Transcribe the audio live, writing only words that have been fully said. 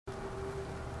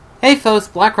Hey folks,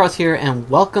 BlackCross here, and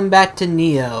welcome back to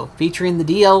Nioh, featuring the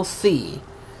DLC.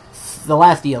 The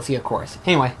last DLC, of course.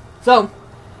 Anyway, so,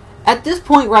 at this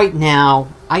point right now,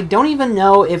 I don't even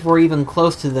know if we're even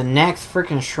close to the next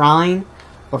freaking shrine,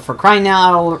 but for crying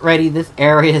out already, this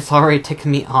area is already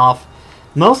ticking me off.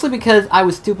 Mostly because I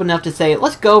was stupid enough to say,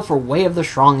 let's go for Way of the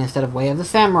Strong instead of Way of the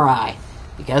Samurai.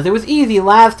 Because it was easy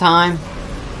last time.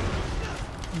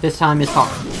 This time it's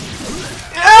hard.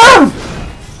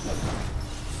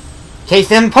 Case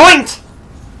in point!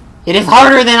 It is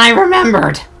harder than I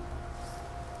remembered!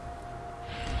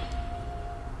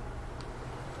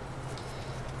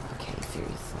 Okay,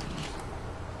 seriously.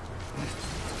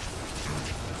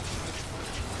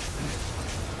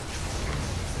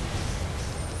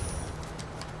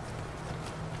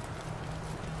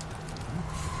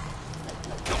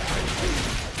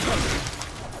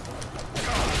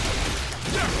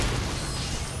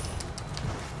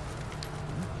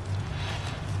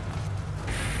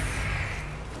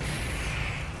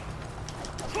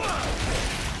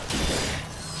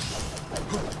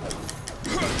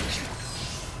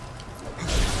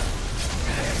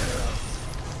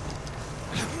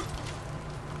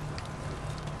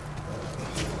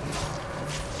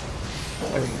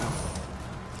 There we go.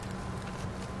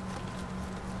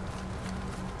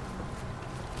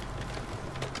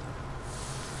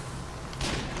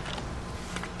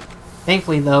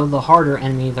 Thankfully, though, the harder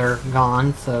enemies are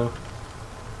gone, so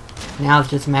now it's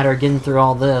just a matter of getting through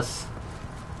all this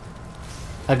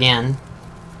again.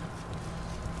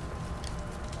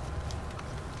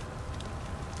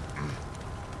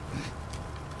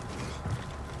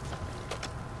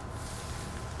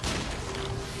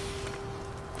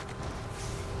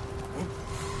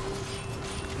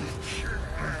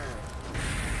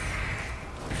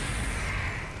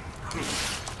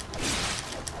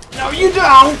 No, you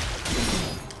don't!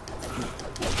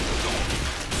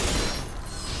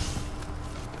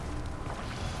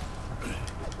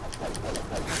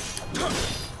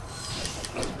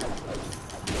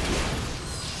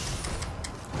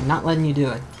 I'm not letting you do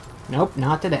it. Nope,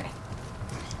 not today.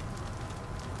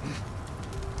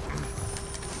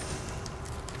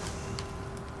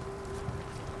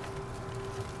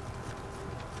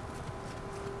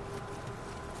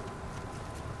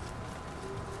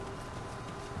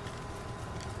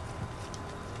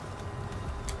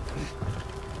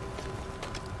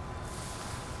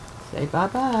 Say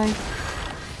bye-bye.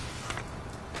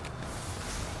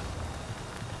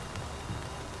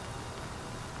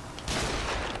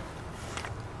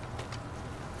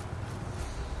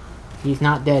 He's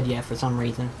not dead yet for some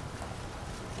reason.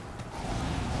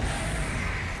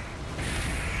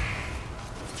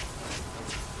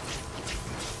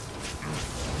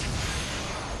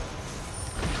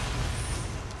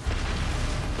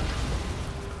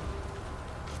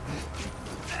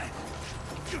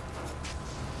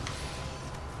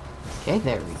 Okay,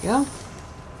 there we go.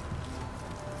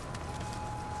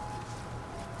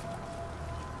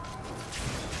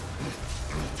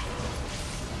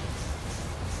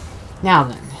 Now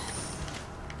then,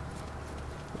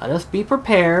 let us be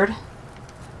prepared.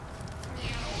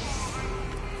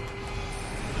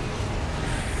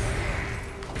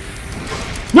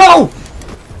 No!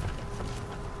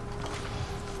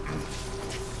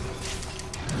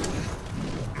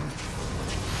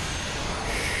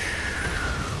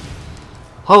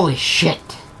 Holy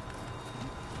shit!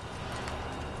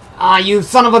 Ah, you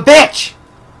son of a bitch!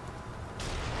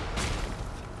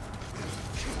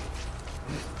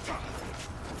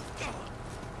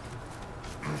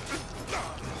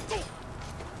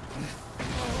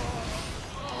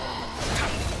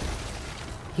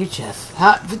 You just...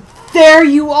 there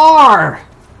you are!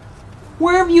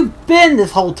 Where have you been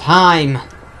this whole time?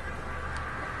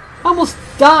 I almost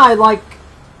died like...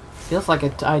 Feels like I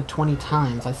died 20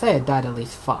 times. I say I died at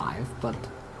least 5, but...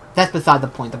 That's beside the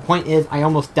point. The point is, I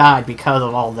almost died because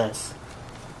of all this.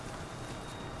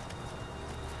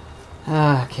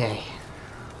 Okay.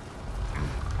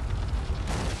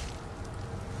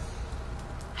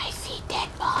 I see dead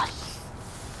bodies.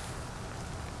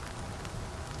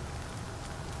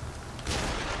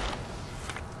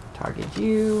 Target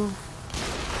you.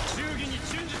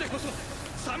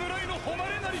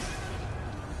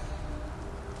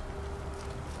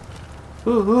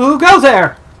 Who goes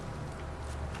there?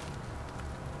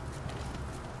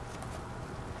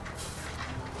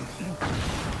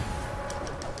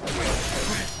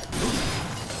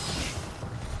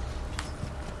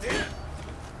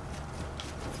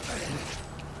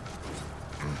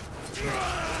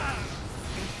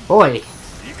 Boy,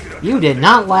 you did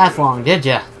not last long, did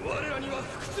ya?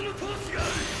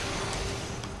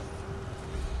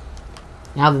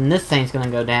 Now then this thing's gonna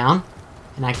go down,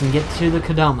 and I can get to the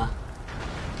Kodama.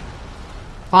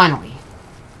 Finally.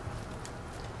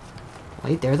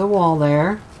 Wait, there's a wall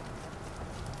there.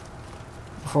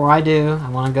 Before I do, I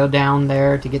want to go down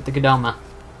there to get the Kodama.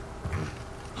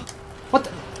 What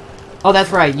the? Oh, that's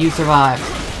right, you survived.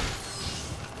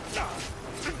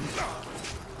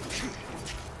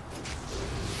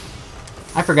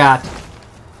 I forgot.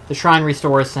 The shrine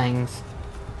restores things.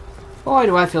 Boy,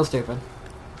 do I feel stupid.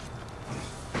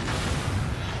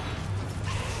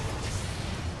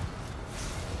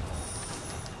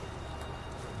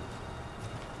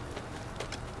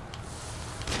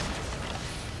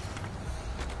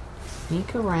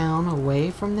 Sneak around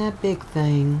away from that big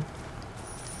thing.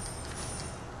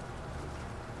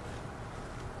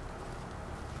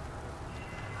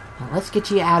 Now let's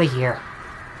get you out of here.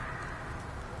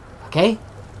 Okay?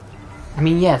 I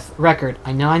mean, yes, record.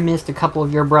 I know I missed a couple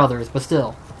of your brothers, but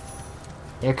still.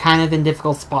 They're kind of in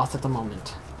difficult spots at the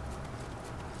moment.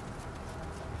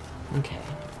 Okay.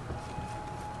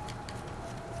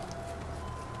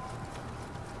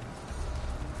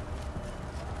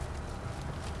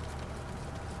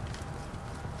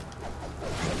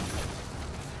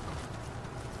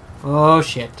 Oh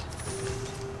shit.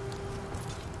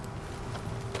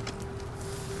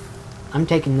 I'm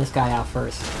taking this guy out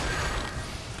first.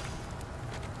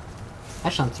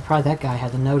 Actually, I'm surprised that guy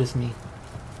hasn't noticed me.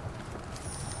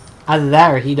 Either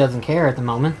that or he doesn't care at the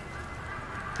moment.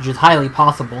 Which is highly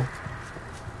possible.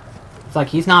 It's like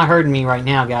he's not hurting me right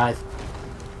now, guys.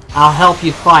 I'll help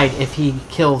you fight if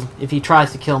he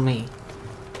tries to kill me.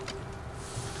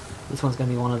 This one's gonna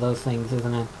be one of those things,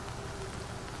 isn't it?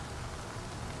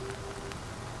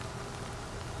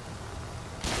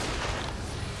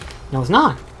 No, it's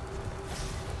not.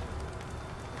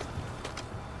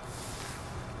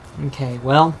 Okay,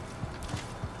 well,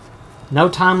 no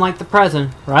time like the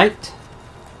present, right?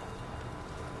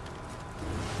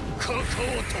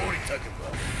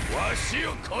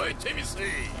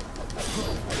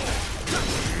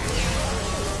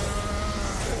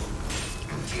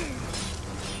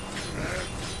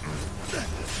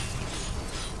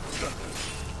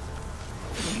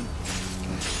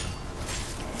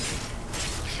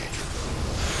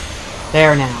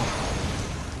 There now.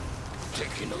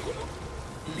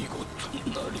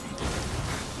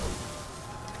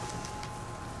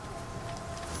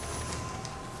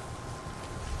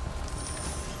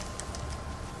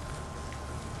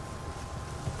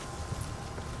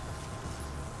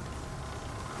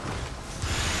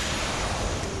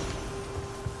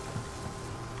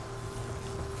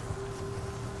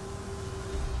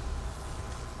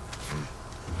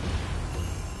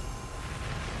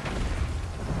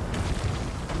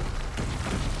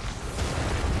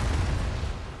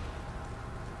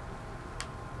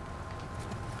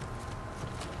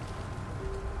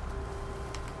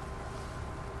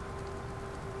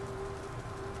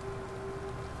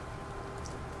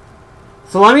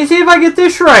 So let me see if I get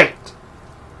this right.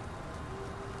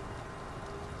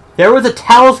 There was a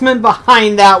talisman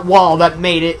behind that wall that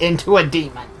made it into a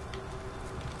demon.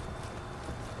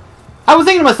 I was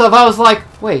thinking to myself, I was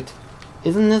like, wait,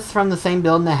 isn't this from the same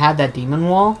building that had that demon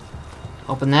wall?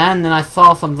 Open that, and then I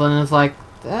saw something, and it's like,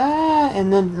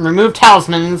 and then remove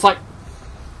talisman, and it's like,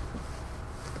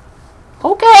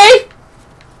 okay,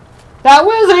 that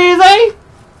was easy.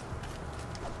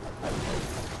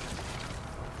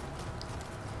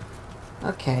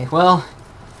 Okay, well,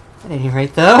 at any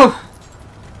rate, though, I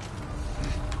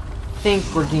think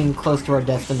we're getting close to our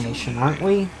destination, aren't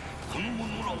we?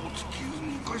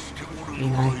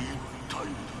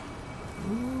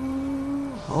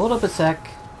 Hold up a sec.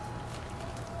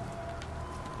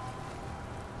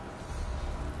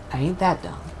 I ain't that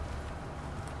dumb.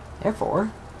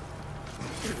 Therefore...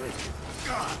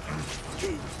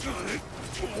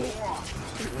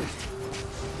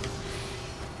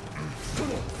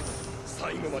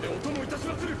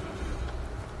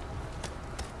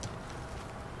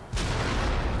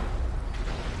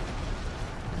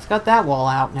 Let's got that wall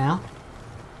out now.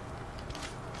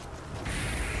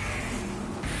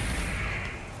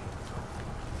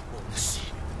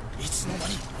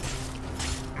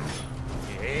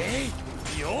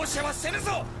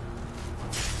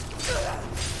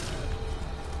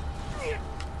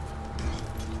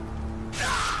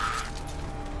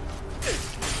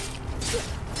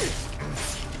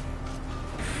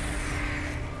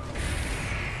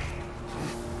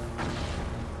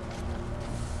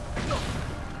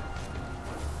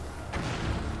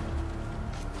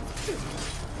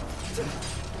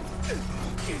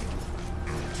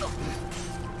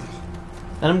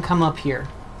 Let him come up here.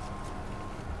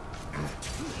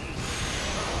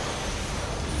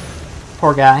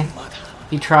 Poor guy.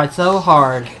 He tried so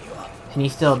hard, and he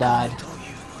still died.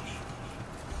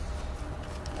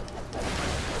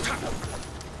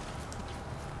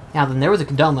 Now then, there was a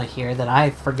condoma here that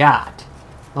I forgot.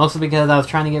 Mostly because I was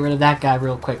trying to get rid of that guy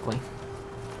real quickly.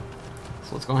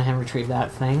 So let's go ahead and retrieve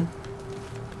that thing.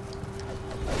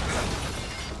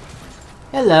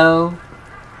 Hello.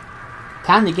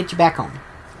 Time to get you back home.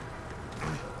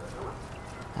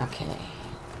 Okay.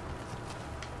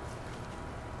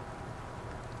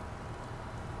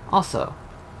 Also,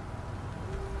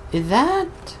 is that...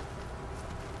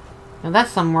 Now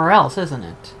that's somewhere else, isn't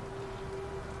it?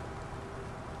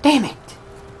 Damn it!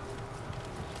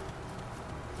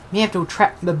 May have to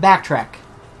backtrack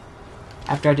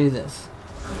after I do this.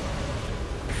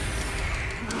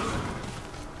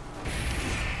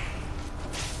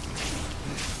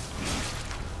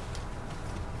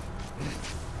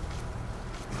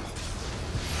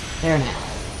 There now.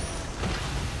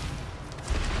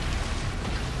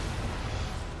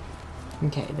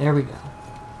 Okay, there we go.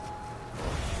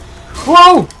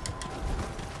 Whoa!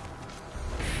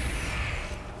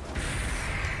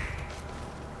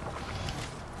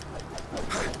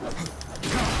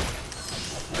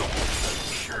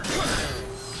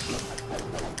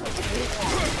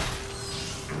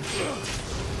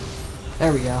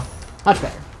 There we go. Much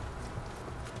better.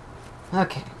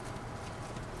 Okay.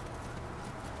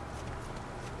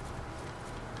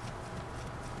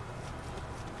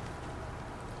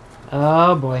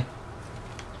 Oh boy.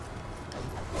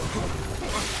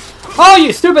 Oh,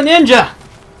 you stupid ninja!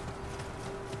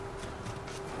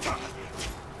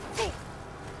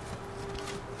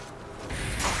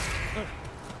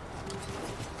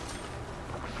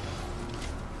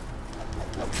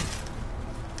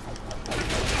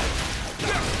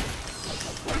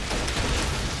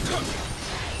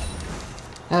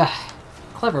 Ugh,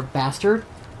 clever bastard.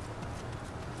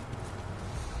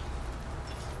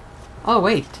 Oh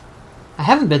wait, I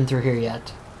haven't been through here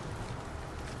yet.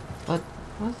 What?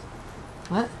 What?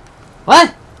 What? What?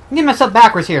 I'm getting myself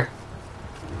backwards here.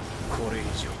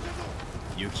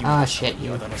 Ah, shit,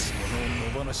 you.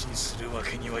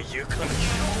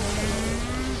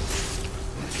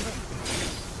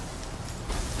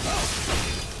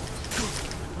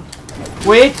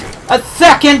 Wait a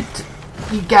second!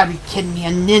 You gotta be kidding me, a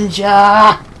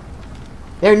ninja!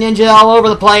 There are ninjas all over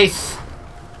the place!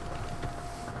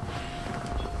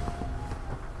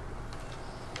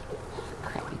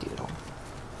 Crappy doodle.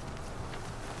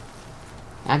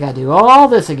 I gotta do all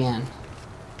this again.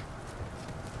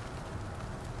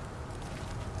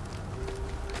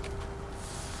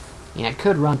 I mean, I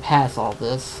could run past all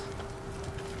this,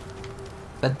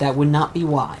 but that would not be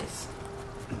wise.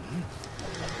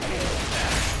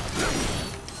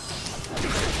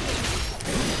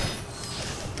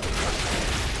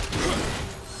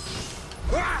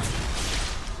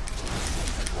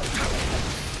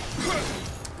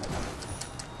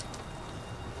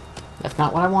 That's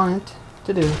not what I wanted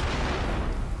to do.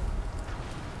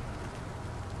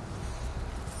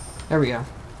 There we go.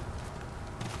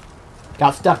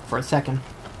 Got stuck for a second.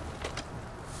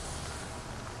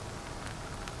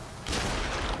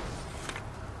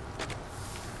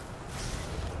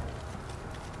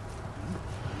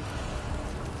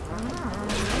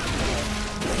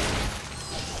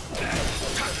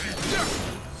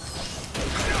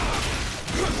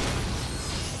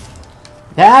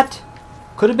 That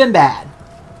could have been bad.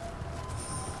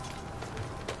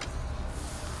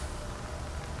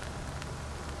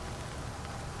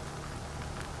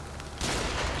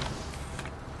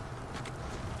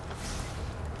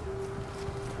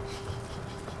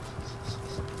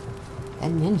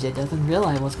 That ninja doesn't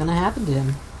realize what's gonna happen to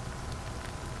him.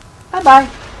 Bye-bye.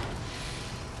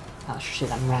 Oh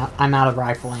shit, I'm out of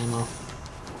rifle ammo.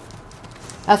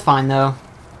 That's fine though.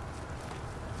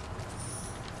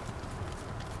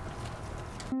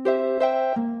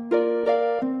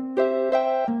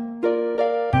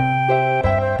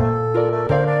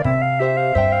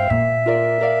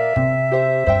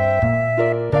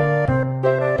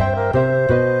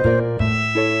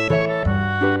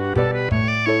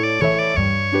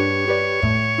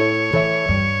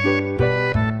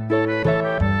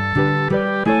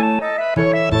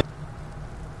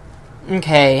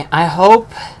 Okay, I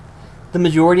hope the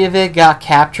majority of it got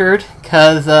captured,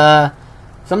 because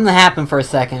something happened for a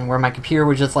second where my computer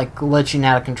was just like glitching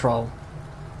out of control.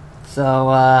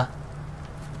 So,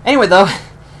 anyway though,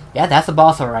 yeah, that's the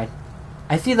boss alright.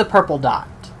 I see the purple dot.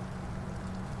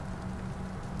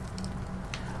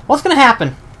 What's gonna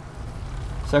happen?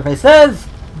 Survey says,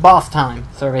 boss time.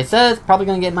 Survey says, probably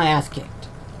gonna get my ass kicked.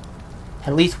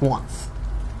 At least once.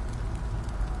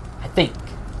 I think.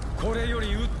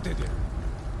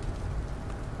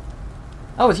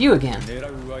 Oh, it's you again.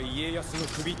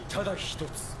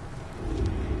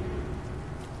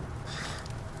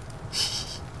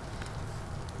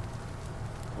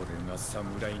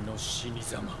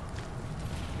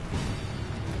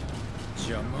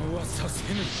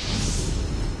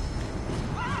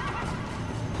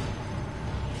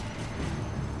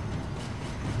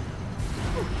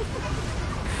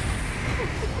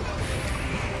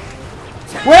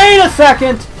 Wait a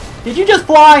second! Did you just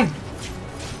fly?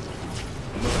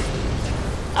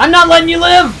 I'm not letting you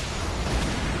live!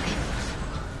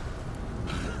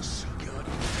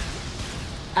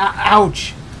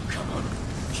 Ouch!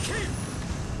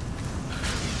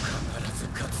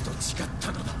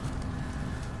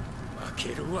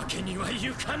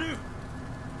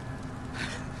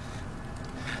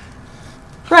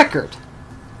 Record.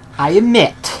 I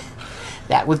admit,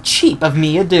 that was cheap of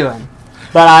me doing,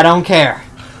 but I don't care.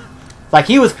 Like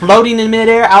he was floating in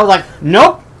midair, I was like,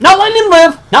 nope, not letting him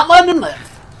live, not letting him live.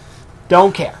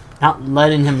 Don't care, not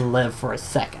letting him live for a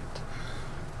second.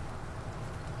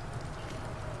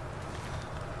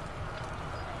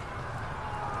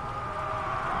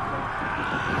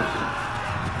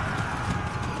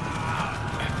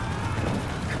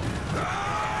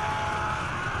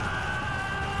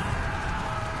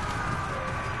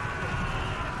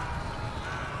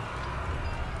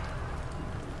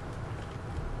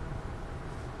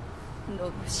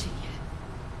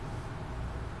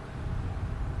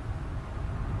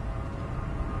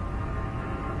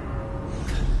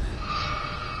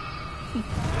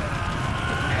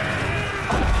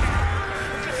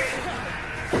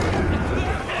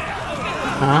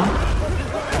 Huh?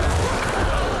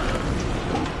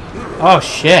 Oh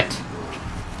shit.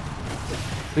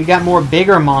 We got more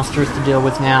bigger monsters to deal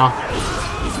with now.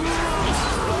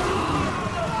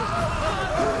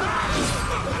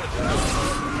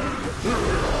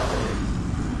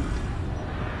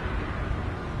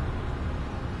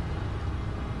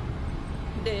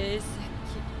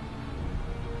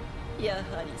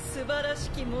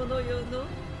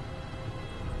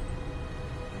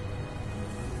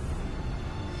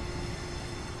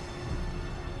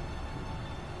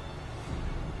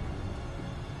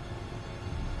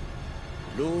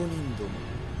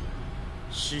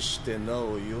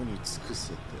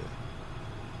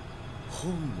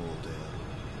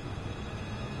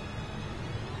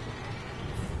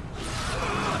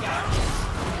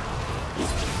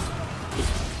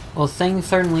 Well, things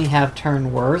certainly have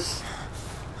turned worse.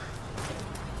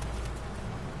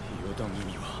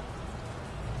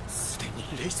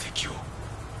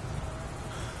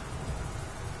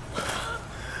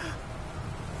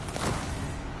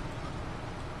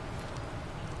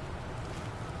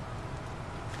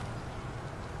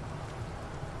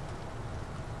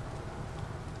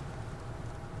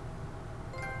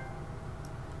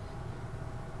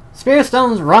 Spirit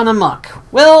Stones run amok.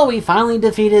 Well, we finally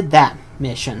defeated that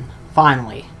mission.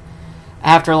 Finally.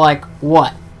 After, like,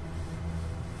 what?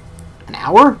 An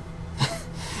hour?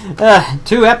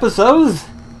 2 episodes?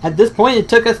 At this point, it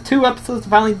took us 2 episodes to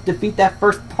finally defeat that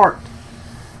first part.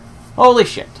 Holy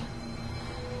shit.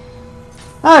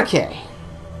 Okay.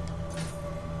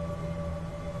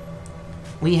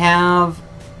 We have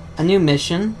a new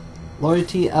mission.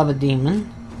 Loyalty of a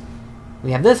Demon.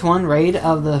 We have this one, Raid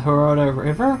of the Hirota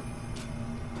River.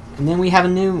 And then we have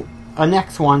a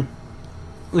next one,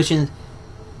 which is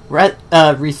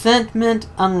Resentment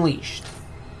Unleashed.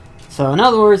 So in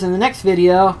other words, in the next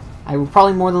video, I will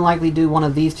probably more than likely do one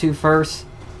of these 2 first,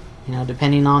 you know,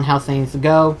 depending on how things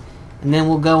go. And then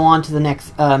we'll go on to the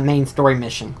next main story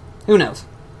mission. Who knows?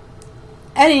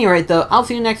 At any rate though, I'll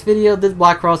see you next video. This is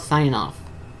BlackCross signing off.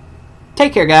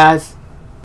 Take care, guys.